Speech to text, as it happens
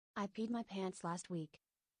I peed my pants last week.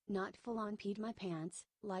 Not full on peed my pants,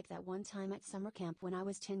 like that one time at summer camp when I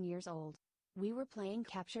was 10 years old. We were playing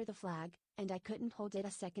capture the flag, and I couldn't hold it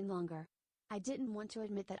a second longer. I didn't want to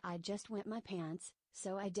admit that I just wet my pants,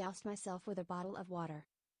 so I doused myself with a bottle of water.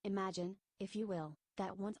 Imagine, if you will,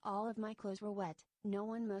 that once all of my clothes were wet, no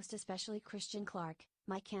one, most especially Christian Clark,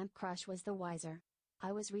 my camp crush, was the wiser.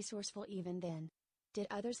 I was resourceful even then. Did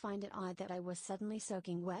others find it odd that I was suddenly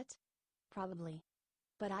soaking wet? Probably.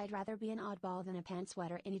 But I'd rather be an oddball than a pants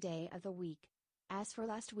wetter any day of the week. As for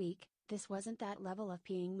last week, this wasn't that level of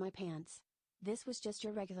peeing my pants. This was just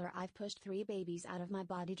your regular I've pushed 3 babies out of my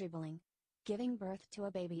body dribbling. Giving birth to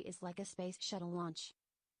a baby is like a space shuttle launch.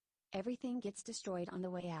 Everything gets destroyed on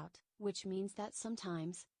the way out, which means that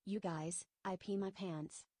sometimes, you guys, I pee my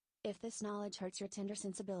pants. If this knowledge hurts your tender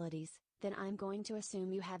sensibilities, then I'm going to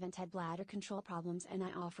assume you haven't had bladder control problems and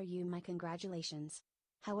I offer you my congratulations.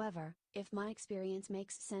 However, if my experience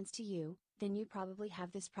makes sense to you, then you probably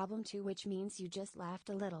have this problem too, which means you just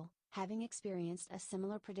laughed a little, having experienced a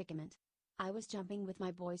similar predicament. I was jumping with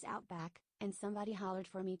my boys out back, and somebody hollered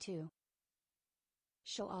for me too.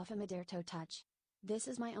 Show off a midair toe touch. This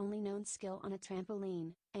is my only known skill on a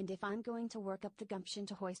trampoline, and if I'm going to work up the gumption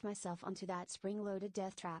to hoist myself onto that spring-loaded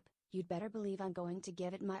death trap, you'd better believe I'm going to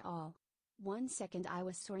give it my all. 1 second I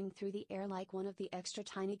was soaring through the air like one of the extra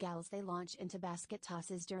tiny gals they launch into basket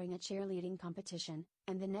tosses during a cheerleading competition,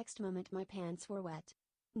 and the next moment my pants were wet.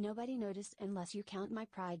 Nobody noticed unless you count my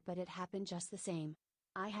pride, but it happened just the same.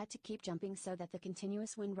 I had to keep jumping so that the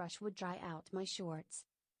continuous wind rush would dry out my shorts.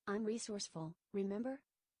 I'm resourceful, remember?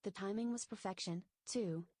 The timing was perfection,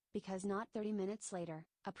 too, because not 30 minutes later,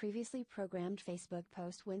 a previously programmed Facebook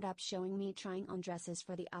post went up showing me trying on dresses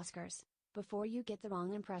for the Oscars. Before you get the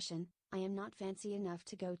wrong impression, I am not fancy enough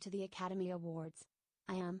to go to the Academy Awards.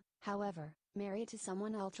 I am, however, married to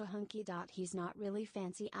someone ultra hunky. He's not really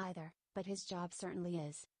fancy either, but his job certainly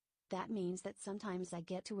is. That means that sometimes I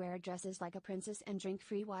get to wear dresses like a princess and drink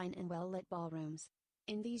free wine in well-lit ballrooms.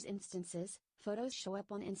 In these instances, photos show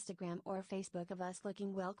up on Instagram or Facebook of us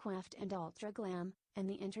looking well-coiffed and ultra glam, and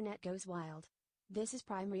the internet goes wild. This is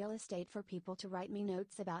prime real estate for people to write me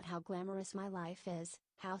notes about how glamorous my life is,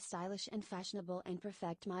 how stylish and fashionable and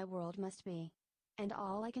perfect my world must be. And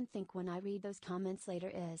all I can think when I read those comments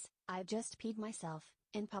later is, I've just peed myself,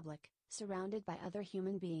 in public, surrounded by other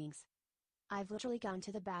human beings. I've literally gone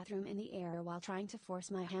to the bathroom in the air while trying to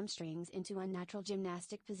force my hamstrings into unnatural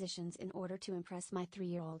gymnastic positions in order to impress my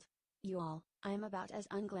 3-year-old. You all, I am about as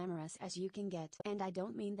unglamorous as you can get, and I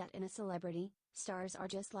don't mean that in a celebrity, stars are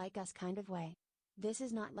just like us kind of way. This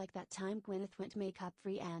is not like that time Gwyneth went makeup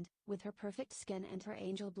free and, with her perfect skin and her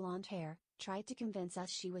angel blonde hair, tried to convince us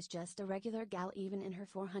she was just a regular gal even in her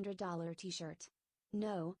 $400 t-shirt.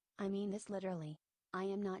 No, I mean this literally. I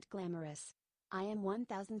am not glamorous. I am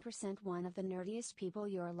 1000% one of the nerdiest people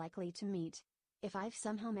you're likely to meet. If I've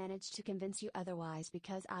somehow managed to convince you otherwise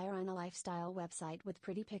because I run a lifestyle website with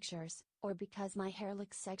pretty pictures, or because my hair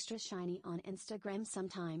looks extra shiny on Instagram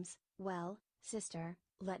sometimes, well, sister,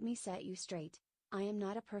 let me set you straight. I am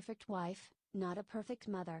not a perfect wife, not a perfect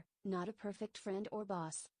mother, not a perfect friend or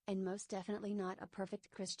boss, and most definitely not a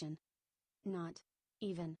perfect Christian. Not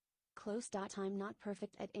even close. I'm not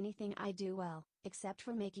perfect at anything I do well, except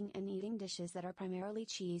for making and eating dishes that are primarily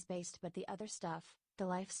cheese-based, but the other stuff, the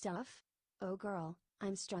life stuff? Oh girl,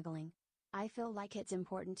 I'm struggling. I feel like it's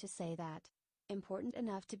important to say that. Important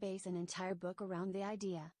enough to base an entire book around the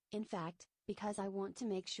idea, in fact, because I want to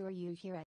make sure you hear it.